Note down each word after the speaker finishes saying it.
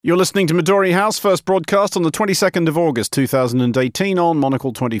You're listening to Midori House, first broadcast on the 22nd of August 2018 on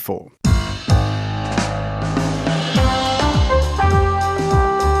Monocle 24.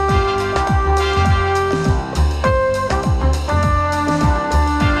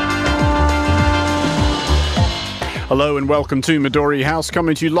 Hello and welcome to Midori House,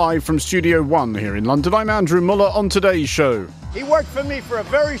 coming to you live from Studio 1 here in London. I'm Andrew Muller on today's show. He worked for me for a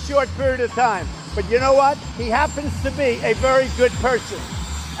very short period of time, but you know what? He happens to be a very good person.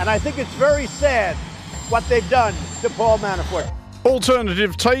 And I think it's very sad what they've done to Paul Manafort.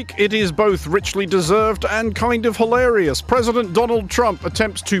 Alternative take, it is both richly deserved and kind of hilarious. President Donald Trump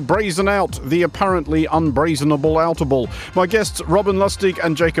attempts to brazen out the apparently unbrazenable outable. My guests Robin Lustig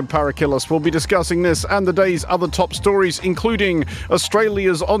and Jacob Parakilas will be discussing this and the day's other top stories, including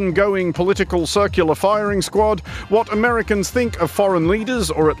Australia's ongoing political circular firing squad, what Americans think of foreign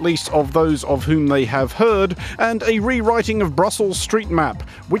leaders, or at least of those of whom they have heard, and a rewriting of Brussels' street map.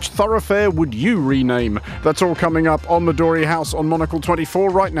 Which thoroughfare would you rename? That's all coming up on Midori House on Monocle 24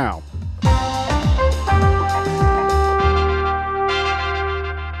 right now.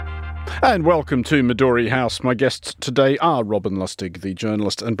 And welcome to Midori House. My guests today are Robin Lustig, the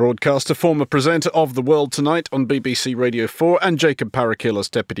journalist and broadcaster, former presenter of The World Tonight on BBC Radio 4, and Jacob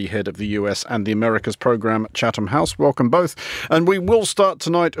Parakilas, deputy head of the US and the Americas programme at Chatham House. Welcome both. And we will start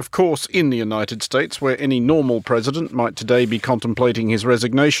tonight, of course, in the United States, where any normal president might today be contemplating his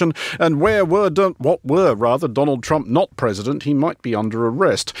resignation, and where Donald Trump not president, he might be under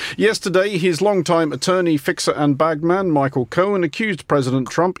arrest. Yesterday, his longtime attorney, fixer and bagman, Michael Cohen, accused President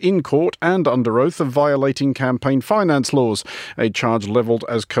Trump in court and under oath of violating campaign finance laws, a charge levelled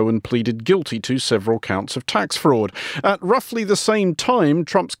as Cohen pleaded guilty to several counts of tax fraud. At roughly the same time,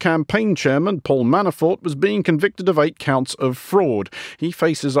 Trump's campaign chairman, Paul Manafort, was being convicted of 8 counts of fraud. He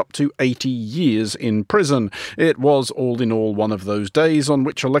faces up to 80 years in prison. It was all in all one of those days on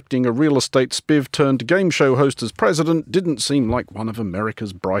which electing a real estate spiv turned game show host as president didn't seem like one of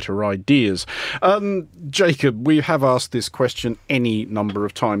America's brighter ideas. Jacob, we have asked this question any number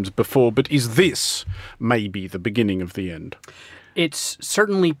of times before, but is this maybe the beginning of the end? It's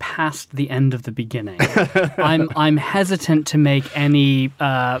certainly past the end of the beginning. I'm hesitant to make any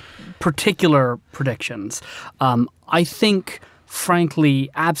particular predictions. I think,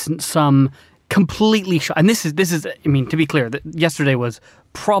 frankly, absent some completely and this is I mean, to be clear, that yesterday was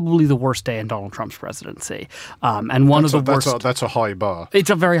probably the worst day in Donald Trump's presidency, and worst. That's a high bar. It's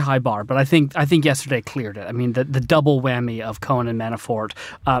a very high bar, but I think yesterday cleared it. I mean, the double whammy of Cohen and Manafort,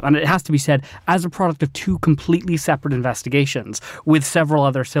 and it has to be said, as a product of 2 completely separate investigations, with several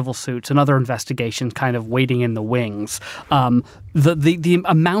other civil suits and other investigations kind of waiting in the wings. The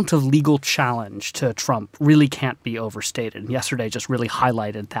amount of legal challenge to Trump really can't be overstated. And yesterday just really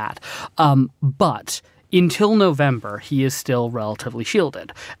highlighted that. But until November, he is still relatively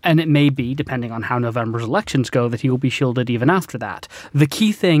shielded. And it may be, depending on how November's elections go, that he will be shielded even after that. The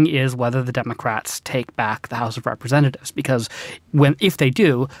key thing is whether the Democrats take back the House of Representatives, because if they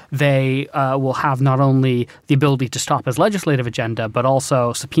do, they will have not only the ability to stop his legislative agenda, but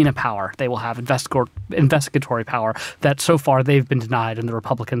also subpoena power. They will have investigatory power that so far they've been denied and the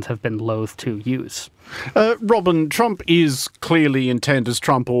Republicans have been loath to use. Robin, Trump is clearly intent, as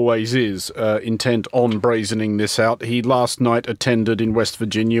Trump always is, intent on brazening this out. He last night attended in West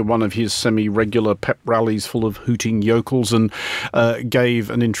Virginia one of his semi-regular pep rallies full of hooting yokels and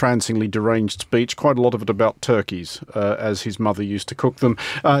gave an entrancingly deranged speech, quite a lot of it about turkeys, as his mother used to cook them.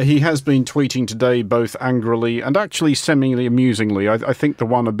 He has been tweeting today both angrily and actually semi-amusingly. I think the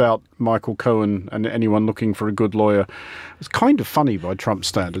one about Michael Cohen and anyone looking for a good lawyer was kind of funny by Trump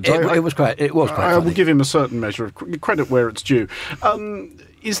standards. It was quite funny. I will give him a certain measure of credit where it's due.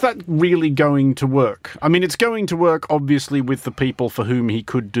 Is that really going to work? I mean, it's going to work, obviously, with the people for whom he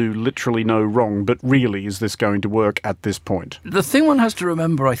could do literally no wrong, but really, is this going to work at this point? The thing one has to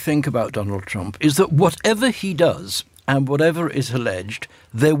remember, I think, about Donald Trump is that whatever he does and whatever is alleged,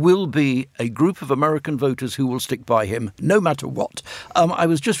 there will be a group of American voters who will stick by him, no matter what. I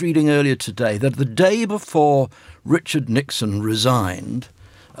was just reading earlier today that the day before Richard Nixon resigned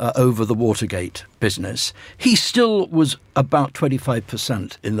over the Watergate business, he still was about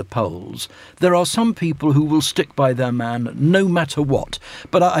 25% in the polls. There are some people who will stick by their man no matter what.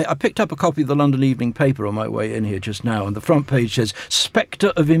 But I picked up a copy of the London Evening Paper on my way in here just now, and the front page says,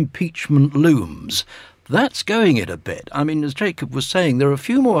 "Spectre of impeachment looms." That's going it a bit. I mean, as Jacob was saying, there are a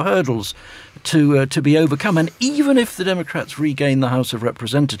few more hurdles to be overcome. And even if the Democrats regain the House of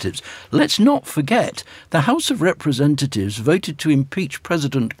Representatives, let's not forget the House of Representatives voted to impeach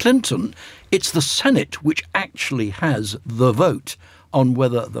President Clinton. It's the Senate which actually has the vote on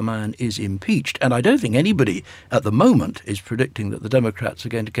whether the man is impeached. And I don't think anybody at the moment is predicting that the Democrats are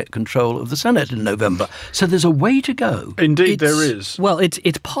going to get control of the Senate in November. So there's a way to go. Indeed, there is. Well, it's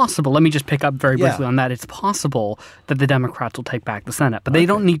possible. Let me just pick up very briefly on that. It's possible that the Democrats will take back the Senate, but they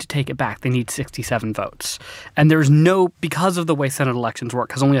don't need to take it back. They need 67 votes. And there's because of the way Senate elections work,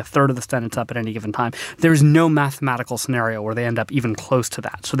 because only a third of the Senate's up at any given time, there's no mathematical scenario where they end up even close to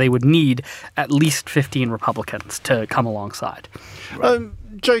that. So they would need at least 15 Republicans to come alongside.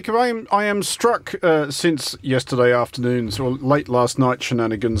 Jacob, I am struck since yesterday afternoon's or late last night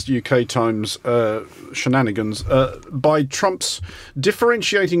shenanigans, UK Times shenanigans, by Trump's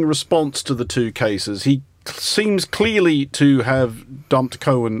differentiating response to the two cases. He seems clearly to have dumped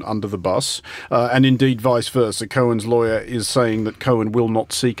Cohen under the bus, and indeed vice versa. Cohen's lawyer is saying that Cohen will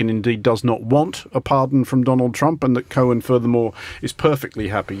not seek and indeed does not want a pardon from Donald Trump, and that Cohen, furthermore, is perfectly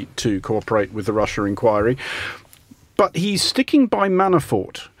happy to cooperate with the Russia inquiry. But he's sticking by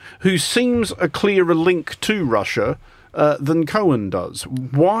Manafort, who seems a clearer link to Russia than Cohen does.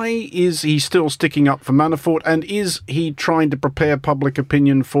 Why is he still sticking up for Manafort, and is he trying to prepare public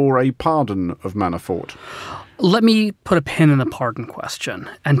opinion for a pardon of Manafort? Let me put a pin in the pardon question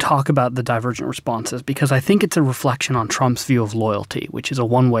and talk about the divergent responses, because I think it's a reflection on Trump's view of loyalty, which is a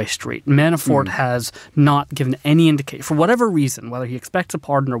one-way street. Manafort has not given any indication, for whatever reason, whether he expects a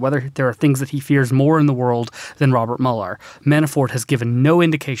pardon or whether there are things that he fears more in the world than Robert Mueller, Manafort has given no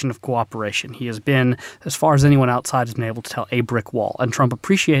indication of cooperation. He has been, as far as anyone outside has been able to tell, a brick wall. And Trump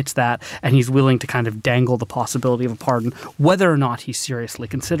appreciates that, and he's willing to kind of dangle the possibility of a pardon, whether or not he's seriously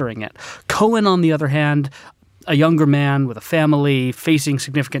considering it. Cohen, on the other hand, a younger man with a family, facing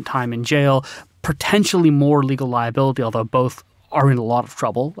significant time in jail, potentially more legal liability, although both are in a lot of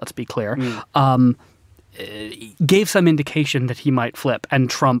trouble, let's be clear, gave some indication that he might flip,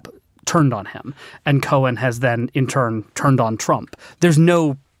 and Trump turned on him. And Cohen has then, in turn, turned on Trump. There's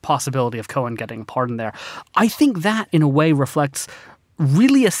no possibility of Cohen getting a pardon there. I think that, in a way, reflects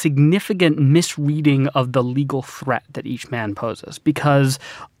really a significant misreading of the legal threat that each man poses, because,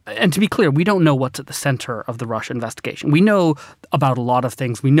 and to be clear, we don't know what's at the center of the Russia investigation. We know about a lot of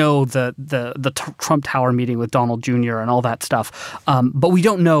things. We know the Trump Tower meeting with Donald Jr. and all that stuff. But we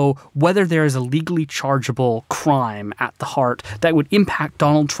don't know whether there is a legally chargeable crime at the heart that would impact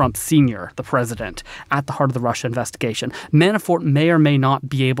Donald Trump Sr., the president, at the heart of the Russia investigation. Manafort may or may not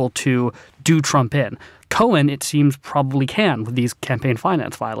be able to do Trump in. Cohen, it seems, probably can with these campaign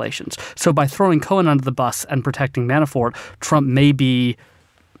finance violations. So by throwing Cohen under the bus and protecting Manafort, Trump may be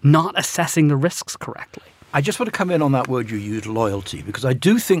not assessing the risks correctly. I just want to come in on that word you used, loyalty, because I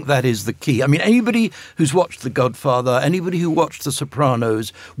do think that is the key. I mean, anybody who's watched The Godfather, anybody who watched The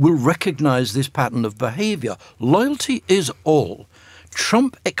Sopranos will recognize this pattern of behavior. Loyalty is all.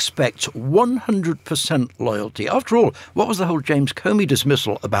 Trump expects 100% loyalty. After all, what was the whole James Comey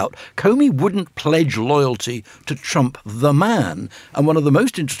dismissal about? Comey wouldn't pledge loyalty to Trump, the man. And one of the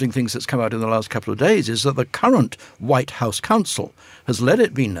most interesting things that's come out in the last couple of days is that the current White House counsel has let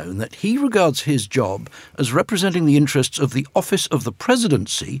it be known that he regards his job as representing the interests of the office of the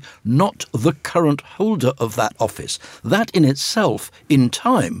presidency, not the current holder of that office. That in itself, in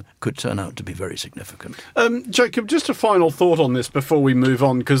time, could turn out to be very significant. Jacob, just a final thought on this before we move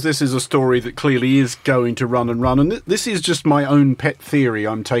on, because this is a story that clearly is going to run and run. And this is just my own pet theory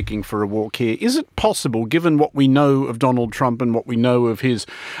I'm taking for a walk here. Is it possible, given what we know of Donald Trump and what we know of his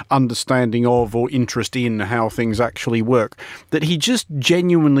understanding of or interest in how things actually work, that he just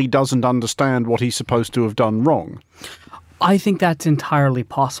genuinely doesn't understand what he's supposed to have done wrong? I think that's entirely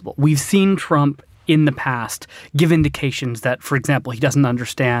possible. We've seen Trump in the past give indications that, for example, he doesn't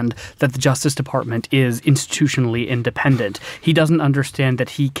understand that the Justice Department is institutionally independent. He doesn't understand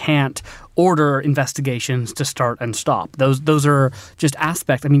that he can't order investigations to start and stop. Those are just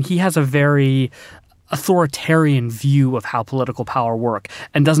aspects. I mean, he has a very authoritarian view of how political power work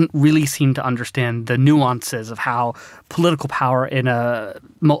and doesn't really seem to understand the nuances of how political power in a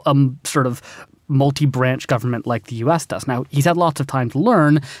sort of multi-branch government like the U.S. does. Now, he's had lots of time to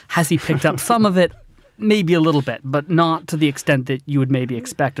learn. Has he picked up some of it? Maybe a little bit, but not to the extent that you would maybe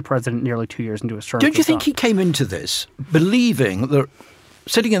expect a president nearly 2 years into his term. Don't you think he came into this believing that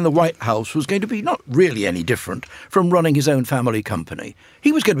sitting in the White House was going to be not really any different from running his own family company?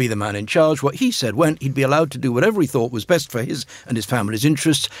 He was going to be the man in charge. What he said went. He'd be allowed to do whatever he thought was best for his and his family's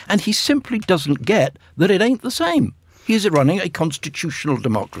interests, and he simply doesn't get that it ain't the same. He is running a constitutional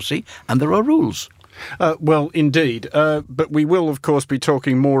democracy, and there are rules. Well, indeed. But we will, of course, be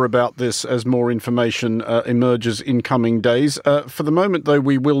talking more about this as more information emerges in coming days. For the moment, though,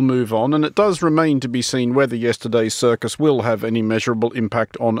 we will move on, and it does remain to be seen whether yesterday's circus will have any measurable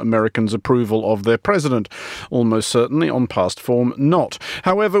impact on Americans' approval of their president. Almost certainly, on past form, not.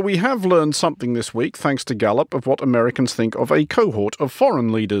 However, we have learned something this week, thanks to Gallup, of what Americans think of a cohort of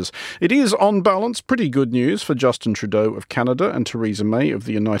foreign leaders. It is, on balance, pretty good news for Justin Trudeau of Canada and Theresa May of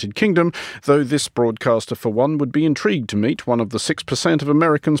the United Kingdom, though this broadcaster, for one, would be intrigued to meet one of the 6% of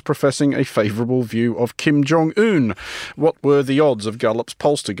Americans professing a favourable view of Kim Jong-un. What were the odds of Gallup's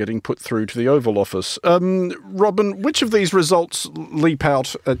pollster getting put through to the Oval Office? Robin, which of these results leap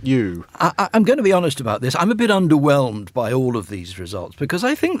out at you? I'm going to be honest about this. I'm a bit underwhelmed by all of these results because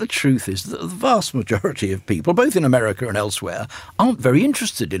I think the truth is that the vast majority of people, both in America and elsewhere, aren't very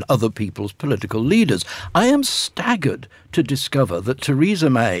interested in other people's political leaders. I am staggered to discover that Theresa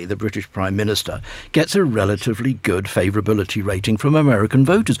May, the British Prime Minister, gets a relatively good favourability rating from American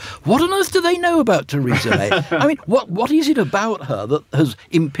voters. What on earth do they know about Theresa May? I mean, what is it about her that has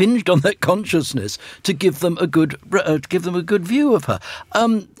impinged on their consciousness to give them a good view of her?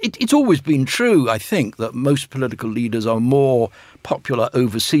 It's always been true, I think, that most political leaders are more popular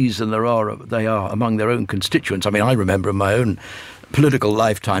overseas than they are among their own constituents. I mean, I remember in my own political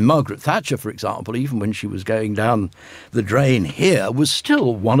lifetime, Margaret Thatcher, for example, even when she was going down the drain here, was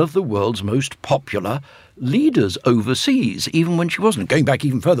still one of the world's most popular leaders overseas, even when she wasn't. Going back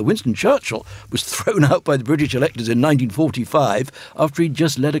even further, Winston Churchill was thrown out by the British electors in 1945 after he'd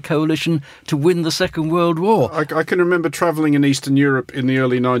just led a coalition to win the Second World War. I can remember travelling in Eastern Europe in the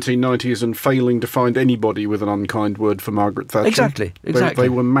early 1990s and failing to find anybody with an unkind word for Margaret Thatcher. Exactly. They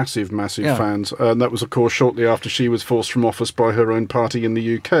were massive fans. And that was, of course, shortly after she was forced from office by her own party in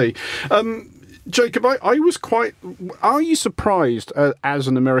the UK. Jacob, I was quite... Are you surprised, as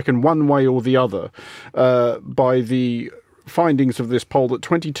an American, one way or the other, by the findings of this poll that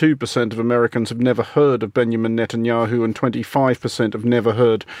 22% of Americans have never heard of Benjamin Netanyahu and 25% have never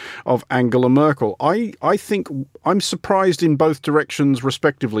heard of Angela Merkel? I think I'm surprised in both directions,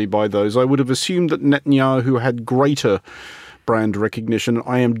 respectively, by those. I would have assumed that Netanyahu had greater brand recognition.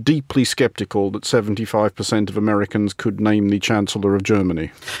 I am deeply sceptical that 75% of Americans could name the Chancellor of Germany.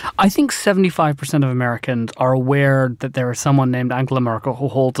 I think 75% of Americans are aware that there is someone named Angela Merkel who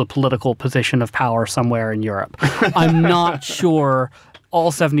holds a political position of power somewhere in Europe. I'm not sure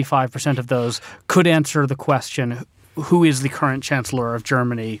all 75% of those could answer the question, who is the current Chancellor of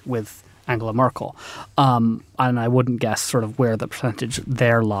Germany with Angela Merkel. And I wouldn't guess sort of where the percentage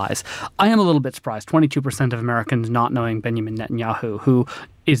there lies. I am a little bit surprised. 22% of Americans not knowing Benjamin Netanyahu, who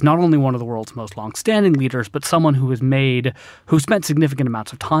is not only one of the world's most long-standing leaders, but someone who spent significant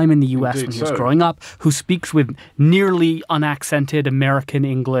amounts of time in the U.S. Indeed, when he was growing up, who speaks with nearly unaccented American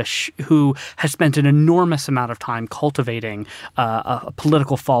English, who has spent an enormous amount of time cultivating a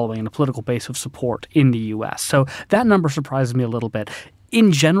political following and a political base of support in the U.S. So that number surprises me a little bit.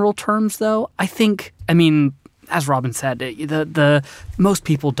 In general terms, though, as Robin said, the most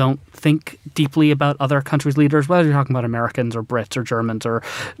people don't think deeply about other countries' leaders, whether you're talking about Americans or Brits or Germans or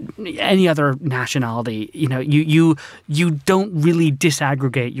any other nationality. You don't really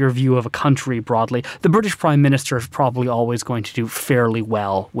disaggregate your view of a country broadly. The British Prime Minister is probably always going to do fairly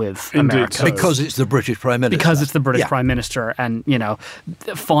well with America. Because it's the British Prime Minister. Because it's the British Prime Minister, and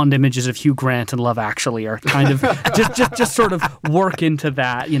fond images of Hugh Grant and Love Actually are kind of just sort of work into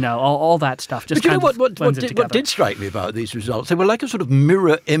that. All that stuff just kind of blends it together. What did strike me about these results, they were like a sort of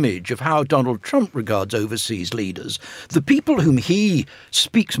mirror image of how Donald Trump regards overseas leaders. The people whom he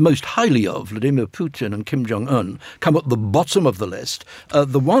speaks most highly of, Vladimir Putin and Kim Jong-un, come at the bottom of the list.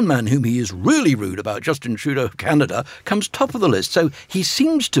 The one man whom he is really rude about, Justin Trudeau of Canada, comes top of the list. So he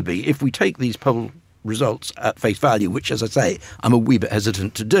seems to be, if we take these poll results at face value, which, as I say, I'm a wee bit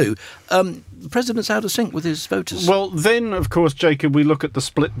hesitant to do, the president's out of sync with his voters. Well, then, of course, Jacob, we look at the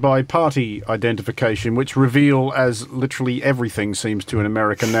split by party identification, which reveal, as literally everything seems to in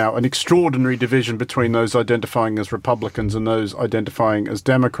America now, an extraordinary division between those identifying as Republicans and those identifying as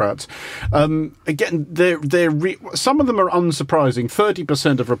Democrats. Again, some of them are unsurprising.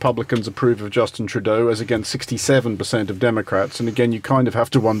 30% of Republicans approve of Justin Trudeau, as against 67% of Democrats. And again, you kind of have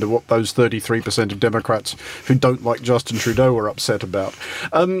to wonder what those 33% of Democrats who don't like Justin Trudeau are upset about.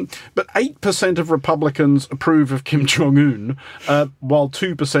 But 8% of Republicans approve of Kim Jong-un, while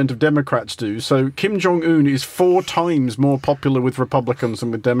 2% of Democrats do. So Kim Jong-un is 4 times more popular with Republicans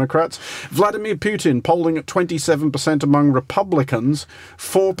than with Democrats. Vladimir Putin polling at 27% among Republicans,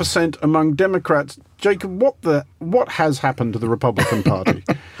 4% among Democrats. Jacob, what has happened to the Republican Party?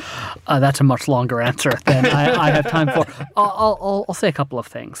 That's a much longer answer than I have time for. I'll say a couple of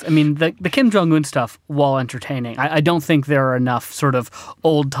things. I mean, the Kim Jong-un stuff, while entertaining, I don't think there are enough sort of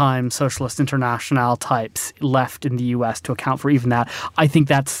old-time Socialist International types left in the U.S. to account for even that. I think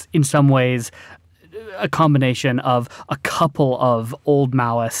that's, in some ways, a combination of a couple of old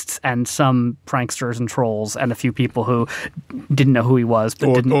Maoists and some pranksters and trolls and a few people who didn't know who he was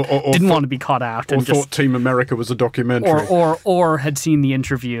but didn't want to be caught out. Or and thought Team America was a documentary. Or had seen the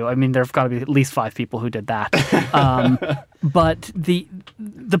interview. I mean, there have got to be at least 5 people who did that. But the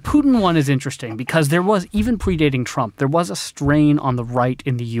Putin one is interesting because there was, even predating Trump, there was a strain on the right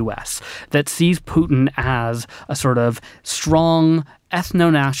in the U.S. that sees Putin as a sort of strong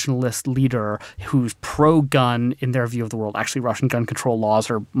ethno-nationalist leader who's pro-gun in their view of the world. Actually, Russian gun control laws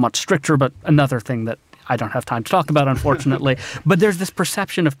are much stricter, but another thing that I don't have time to talk about, unfortunately. But there's this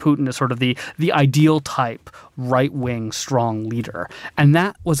perception of Putin as sort of the ideal type right-wing strong leader. And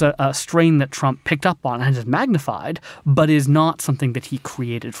that was a strain that Trump picked up on and has magnified, but is not something that he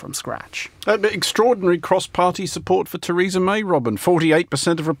created from scratch. Extraordinary cross-party support for Theresa May, Robin.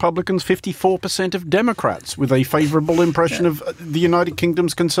 48% of Republicans, 54% of Democrats, with a favourable impression of the United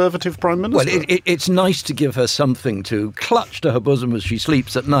Kingdom's Conservative Prime Minister. Well, it's nice to give her something to clutch to her bosom as she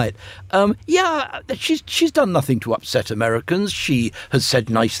sleeps at night. She's done nothing to upset Americans. She has said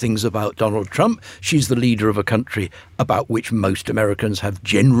nice things about Donald Trump. She's the leader of a country about which most Americans have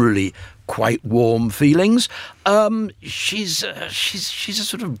generally quite warm feelings. She's a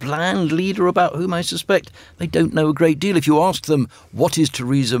sort of bland leader about whom I suspect they don't know a great deal. If you ask them, what is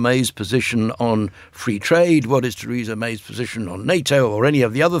Theresa May's position on free trade, what is Theresa May's position on NATO or any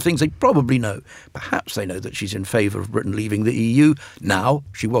of the other things, they probably know. Perhaps they know that she's in favour of Britain leaving the EU. Now,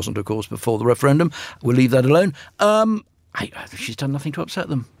 she wasn't, of course, before the referendum. We'll leave that alone. She's done nothing to upset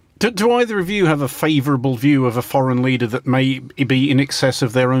them. Do either of you have a favourable view of a foreign leader that may be in excess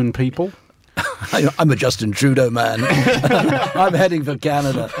of their own people? I'm a Justin Trudeau man. I'm heading for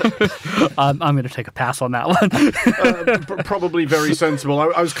Canada. I'm going to take a pass on that one. Probably very sensible.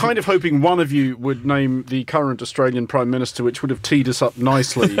 I was kind of hoping one of you would name the current Australian Prime Minister, which would have teed us up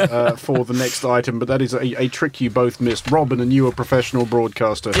nicely for the next item, but that is a trick you both missed. Robin, and you, a professional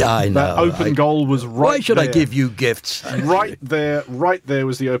broadcaster. Yeah, I know. That open goal was right there. Why should I give you gifts? Right there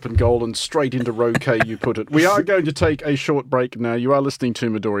was the open goal, and straight into row K you put it. We are going to take a short break now. You are listening to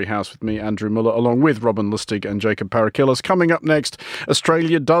Midori House with me, Andrew Muller, along with Robin Lustig and Jacob Parakillas. Coming up next,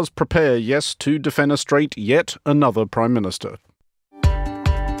 Australia does prepare, yes, to defenestrate yet another Prime Minister.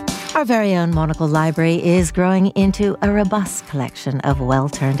 Our very own Monocle library is growing into a robust collection of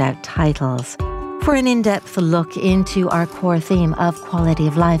well-turned-out titles. For an in-depth look into our core theme of quality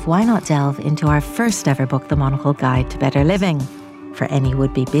of life, why not delve into our first ever book, The Monocle Guide to Better Living? For any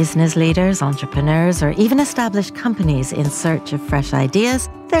would-be business leaders, entrepreneurs, or even established companies in search of fresh ideas,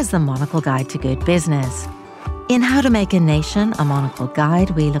 there's the Monocle Guide to Good Business. In How to Make a Nation, a Monocle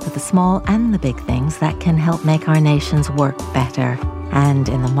Guide, we look at the small and the big things that can help make our nations work better. And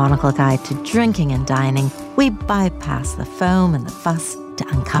in the Monocle Guide to Drinking and Dining, we bypass the foam and the fuss to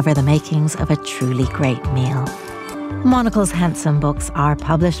uncover the makings of a truly great meal. Monocle's handsome books are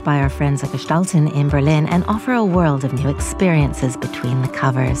published by our friends at Gestalten in Berlin and offer a world of new experiences between the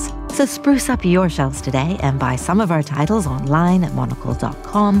covers. So spruce up your shelves today and buy some of our titles online at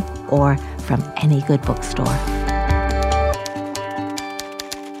monocle.com or from any good bookstore.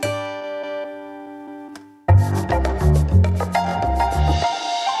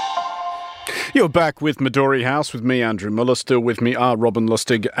 You're back with Midori House with me, Andrew Muller. Still with me are Robin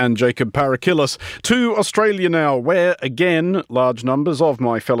Lustig and Jacob Parakillas. To Australia now, where, again, large numbers of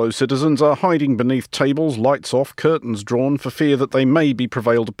my fellow citizens are hiding beneath tables, lights off, curtains drawn for fear that they may be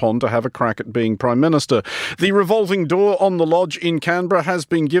prevailed upon to have a crack at being Prime Minister. The revolving door on the lodge in Canberra has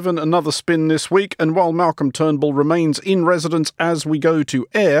been given another spin this week, and while Malcolm Turnbull remains in residence as we go to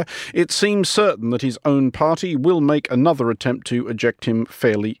air, it seems certain that his own party will make another attempt to eject him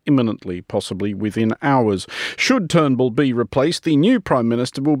fairly imminently, possibly within hours. Should Turnbull be replaced, the new Prime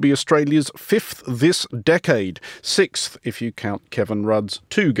Minister will be Australia's 5th this decade. 6th, if you count Kevin Rudd's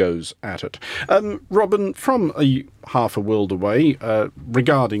 2 goes at it. Robin, from half a world away,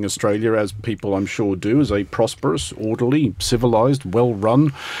 regarding Australia, as people I'm sure do, as a prosperous, orderly, civilised,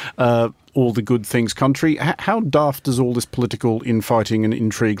 well-run all the good things country. How daft does all this political infighting and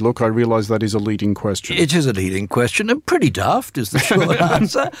intrigue look? I realise that is a leading question. It is a leading question, and pretty daft is the short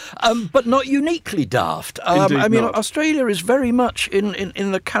answer, but not uniquely daft. Not. Australia is very much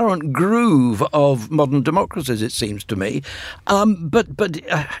in the current groove of modern democracies, it seems to me. But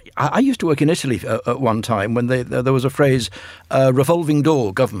I used to work in Italy at one time when there was a phrase, revolving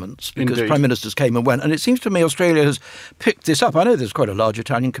door governments, because Indeed. prime ministers came and went. And it seems to me Australia has picked this up. I know there's quite a large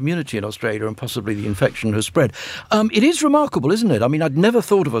Italian community in Australia, and possibly the infection has spread. It is remarkable, isn't it? I mean, I'd never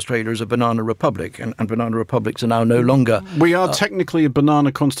thought of Australia as a banana republic, and banana republics are now no longer... We are technically a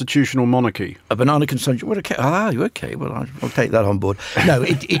banana constitutional monarchy. A banana constitutional... Okay. Well, I'll take that on board. No,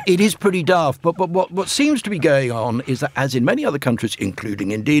 it is pretty daft. But what seems to be going on is that, as in many other countries,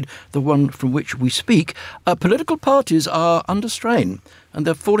 including, indeed, the one from which we speak, political parties are under strain, and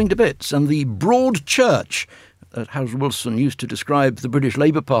they're falling to bits. And the broad church that Harold Wilson used to describe the British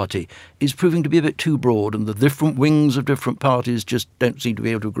Labour Party is proving to be a bit too broad, and the different wings of different parties just don't seem to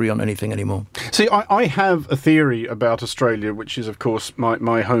be able to agree on anything anymore. See, I have a theory about Australia, which is, of course,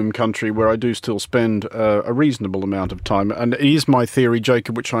 my home country, where I do still spend a reasonable amount of time. And it is my theory,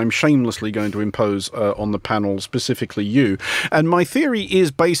 Jacob, which I'm shamelessly going to impose on the panel, specifically you. And my theory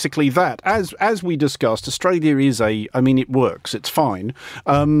is basically that, as we discussed, Australia is it works, it's fine.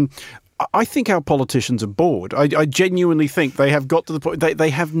 I think our politicians are bored. I genuinely think they have got to the point they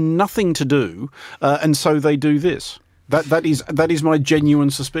have nothing to do, and so they do this. That is my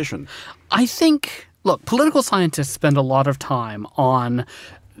genuine suspicion. I think, look, political scientists spend a lot of time on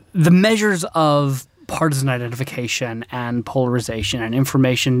the measures of partisan identification and polarization and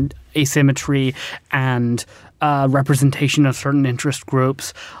information asymmetry and representation of certain interest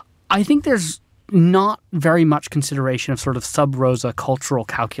groups. I think there's not very much consideration of sort of sub rosa cultural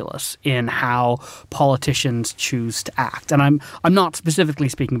calculus in how politicians choose to act. And I'm not specifically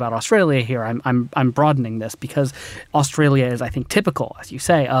speaking about Australia here. I'm broadening this because Australia is, I think, typical, as you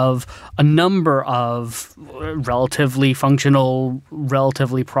say, of a number of relatively functional,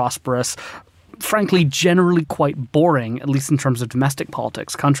 relatively prosperous, frankly, generally quite boring, at least in terms of domestic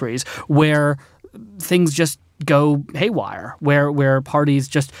politics, countries where things just go haywire, where parties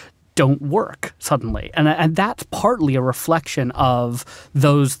just don't work suddenly. And that's partly a reflection of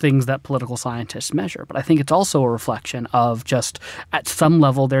those things that political scientists measure. But I think it's also a reflection of just, at some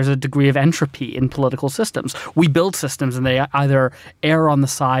level, there's a degree of entropy in political systems. We build systems and they either err on the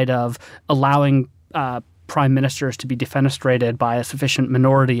side of allowing prime ministers to be defenestrated by a sufficient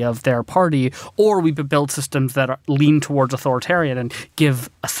minority of their party, or we build systems that lean towards authoritarian and give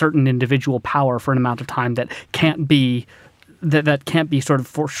a certain individual power for an amount of time that can't be sort of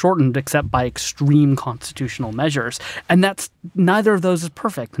foreshortened except by extreme constitutional measures. And neither of those is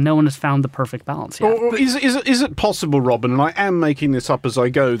perfect. No one has found the perfect balance yet. Or is it possible, Robin, and I am making this up as I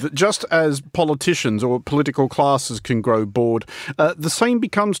go, that just as politicians or political classes can grow bored, the same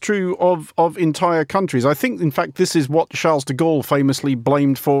becomes true of entire countries? I think, in fact, this is what Charles de Gaulle famously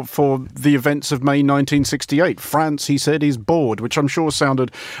blamed for the events of May 1968. France, he said, is bored, which I'm sure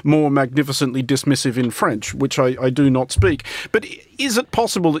sounded more magnificently dismissive in French, which I do not speak. But is it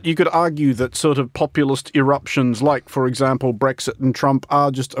possible that you could argue that sort of populist eruptions like, for example, Brexit and Trump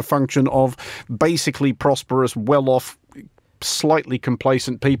are just a function of basically prosperous, well-off, slightly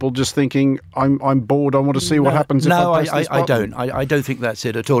complacent people just thinking, I'm bored, I want to see what happens if I press this button? I don't think that's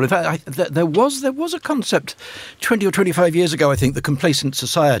it at all. In fact, there was a concept 20 or 25 years ago, I think, the complacent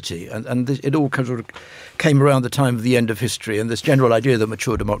society, and it all sort of came around the time of the end of history, and this general idea that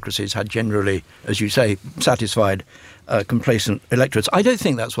mature democracies had generally, as you say, satisfied complacent electorates. I don't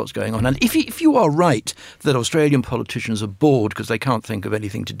think that's what's going on. And if you are right that Australian politicians are bored because they can't think of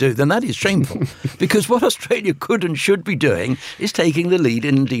anything to do, then that is shameful. Because what Australia could and should be doing is taking the lead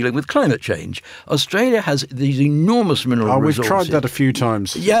in dealing with climate change. Australia has these enormous mineral resources. We've tried that a few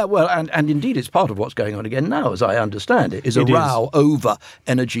times. Yeah, well, and indeed it's part of what's going on again now, as I understand it, is a row over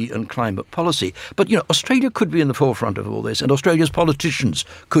energy and climate policy. But, Australia could be in the forefront of all this, and Australia's politicians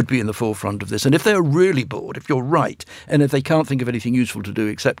could be in the forefront of this. And if they're really bored, if you're right, and if they can't think of anything useful to do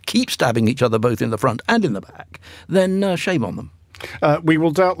except keep stabbing each other both in the front and in the back, then shame on them. We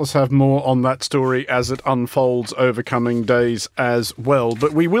will doubtless have more on that story as it unfolds over coming days as well.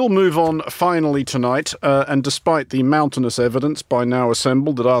 But we will move on finally tonight, and despite the mountainous evidence by now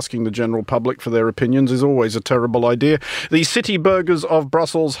assembled that asking the general public for their opinions is always a terrible idea, the city burghers of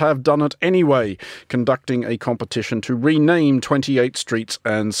Brussels have done it anyway, conducting a competition to rename 28 streets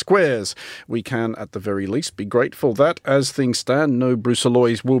and squares. We can, at the very least, be grateful that, as things stand, no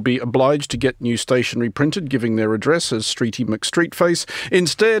Bruxellois will be obliged to get new stationery printed giving their address as Streety McStreet, street face.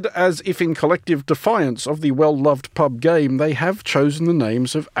 Instead, as if in collective defiance of the well-loved pub game, they have chosen the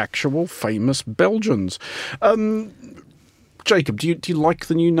names of actual famous Belgians. Jacob, do you like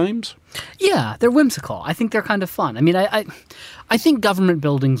the new names? Yeah, they're whimsical. I think they're kind of fun. I mean, I think government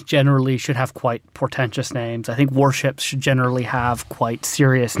buildings generally should have quite portentous names. I think warships should generally have quite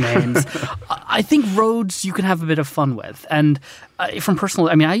serious names. I think roads you can have a bit of fun with. And from personal,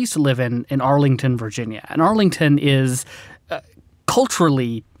 I mean, I used to live in Arlington, Virginia. And Arlington is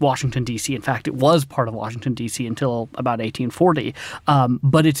culturally Washington, D.C. In fact, it was part of Washington, D.C. until about 1840,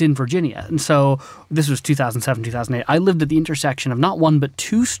 but it's in Virginia. And so this was 2007, 2008. I lived at the intersection of not one but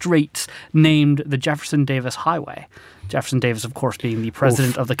two streets named the Jefferson Davis Highway. Jefferson Davis, of course, being the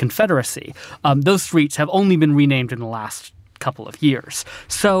president of the Confederacy. Those streets have only been renamed in the last couple of years.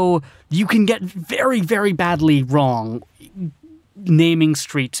 So you can get very, very badly wrong naming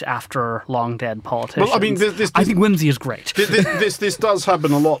streets after long-dead politicians. Well, I mean, I think whimsy is great. This does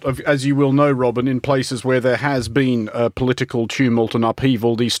happen a lot, as you will know, Robin, in places where there has been political tumult and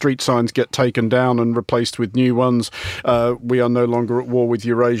upheaval. These street signs get taken down and replaced with new ones. We are no longer at war with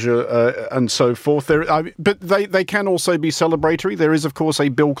Eurasia and so forth. But they can also be celebratory. There is, of course, a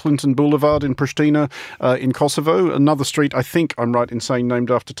Bill Clinton Boulevard in Pristina in Kosovo, another street, I think I'm right in saying, named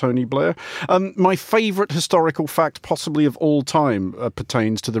after Tony Blair. My favourite historical fact, possibly of all time,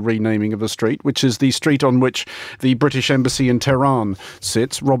 pertains to the renaming of a street, which is the street on which the British Embassy in Tehran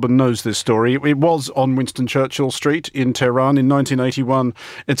sits. Robin knows this story. It was on Winston Churchill Street in Tehran in 1981.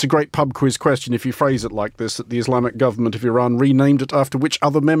 It's a great pub quiz question if you phrase it like this, that the Islamic government of Iran renamed it after which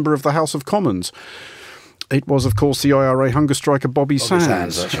other member of the House of Commons? It was, of course, the IRA hunger striker Bobby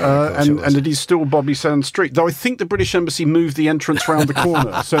Sands. That's right, and it is still Bobby Sands Street. Though I think the British Embassy moved the entrance round the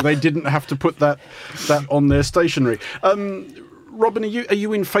corner, so they didn't have to put that on their stationery. Robin, are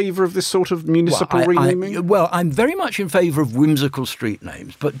you in favour of this sort of municipal renaming? I'm very much in favour of whimsical street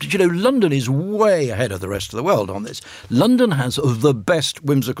names. But, London is way ahead of the rest of the world on this. London has the best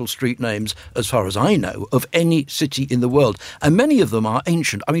whimsical street names, as far as I know, of any city in the world. And many of them are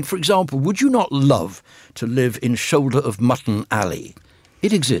ancient. I mean, for example, would you not love to live in Shoulder of Mutton Alley?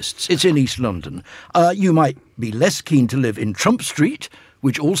 It exists. It's in East London. You might be less keen to live in Trump Street,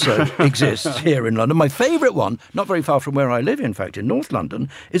 which also exists here in London. My favourite one, not very far from where I live, in fact, in North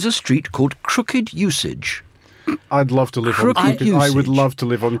London, is a street called Crooked Usage. I'd love to live on Crooked Usage. I would love to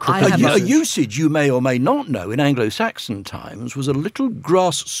live on Crooked Usage. A usage, you may or may not know, in Anglo-Saxon times, was a little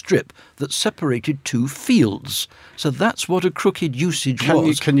grass strip that separated two fields. So that's what a crooked usage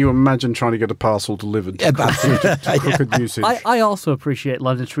was. Can you imagine trying to get a parcel delivered to Crooked Usage? I also appreciate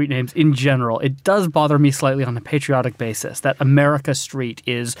London street names in general. It does bother me slightly on a patriotic basis that America Street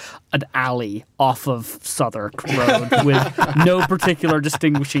is an alley off of Southwark Road with no particular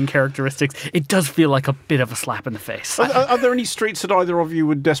distinguishing characteristics. It does feel like a bit of a slap in the face. Are there any streets that either of you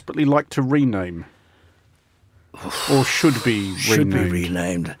would desperately like to rename? Or should be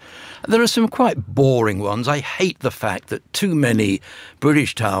renamed? There are some quite boring ones. I hate the fact that too many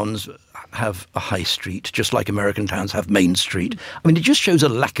British towns have a high street, just like American towns have Main Street. I mean, it just shows a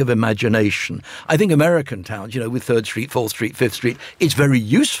lack of imagination. I think American towns, with 3rd Street, 4th Street, 5th Street, it's very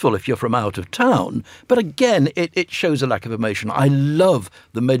useful if you're from out of town. But again, it shows a lack of imagination. I love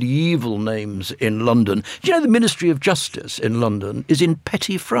the medieval names in London. Do you know the Ministry of Justice in London is in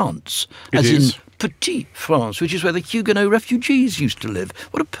Petit France? It is. In Petit France, which is where the Huguenot refugees used to live.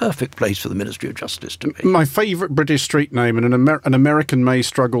 What a perfect place for the Ministry of Justice to be. My favourite British street name, and an American may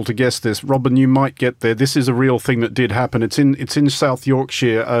struggle to guess this. Robin, you might get there. This is a real thing that did happen. It's in South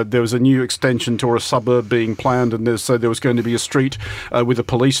Yorkshire. There was a new extension to a suburb being planned, and there was going to be a street with a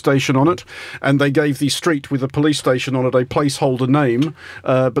police station on it. And they gave the street with a police station on it a placeholder name,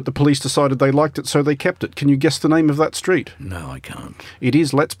 but the police decided they liked it, so they kept it. Can you guess the name of that street? No, I can't. It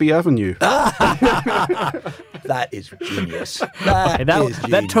is Let'sby Avenue. That is genius.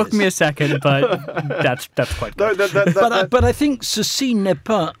 That took me a second, but that's quite good. But I think Ceci n'est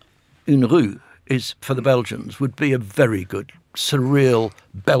pas une rue is, for the Belgians, would be a very good, surreal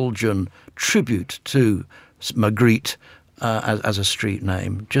Belgian tribute to Magritte as a street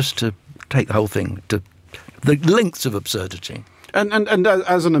name, just to take the whole thing to the lengths of absurdity. And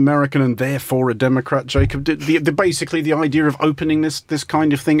as an American and therefore a Democrat, Jacob, basically the idea of opening this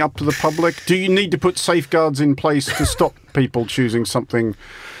kind of thing up to the public, do you need to put safeguards in place to stop people choosing something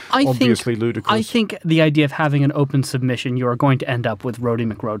obviously ludicrous. I think the idea of having an open submission, you are going to end up with Rhodey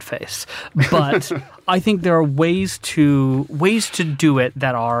McRoadface. But I think there are ways to do it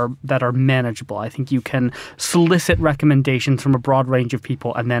that are manageable. I think you can solicit recommendations from a broad range of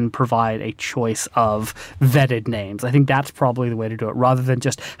people and then provide a choice of vetted names. I think that's probably the way to do it, rather than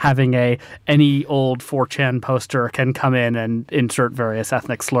just having any old 4chan poster can come in and insert various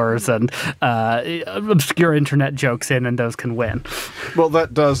ethnic slurs and obscure internet jokes in, and those can win. Well,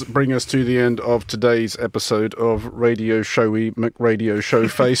 that does bring us to the end of today's episode of Radio Showy McRadio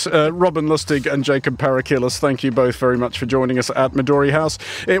Showface. Robin Lustig and Jacob Parakilis, thank you both very much for joining us at Midori House.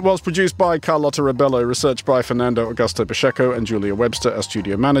 It was produced by Carlotta Rebello, researched by Fernando Augusto Pacheco and Julia Webster. Our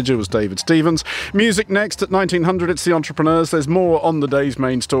studio manager was David Stevens. Music next at 1900, it's The Entrepreneurs. There's more on the day's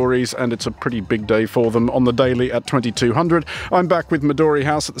main stories, and it's a pretty big day for them on the daily at 2200. I'm back with Midori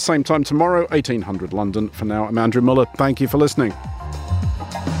House at the same time tomorrow, 1800 London. For now, I'm Andrew Muller. Thank you for listening.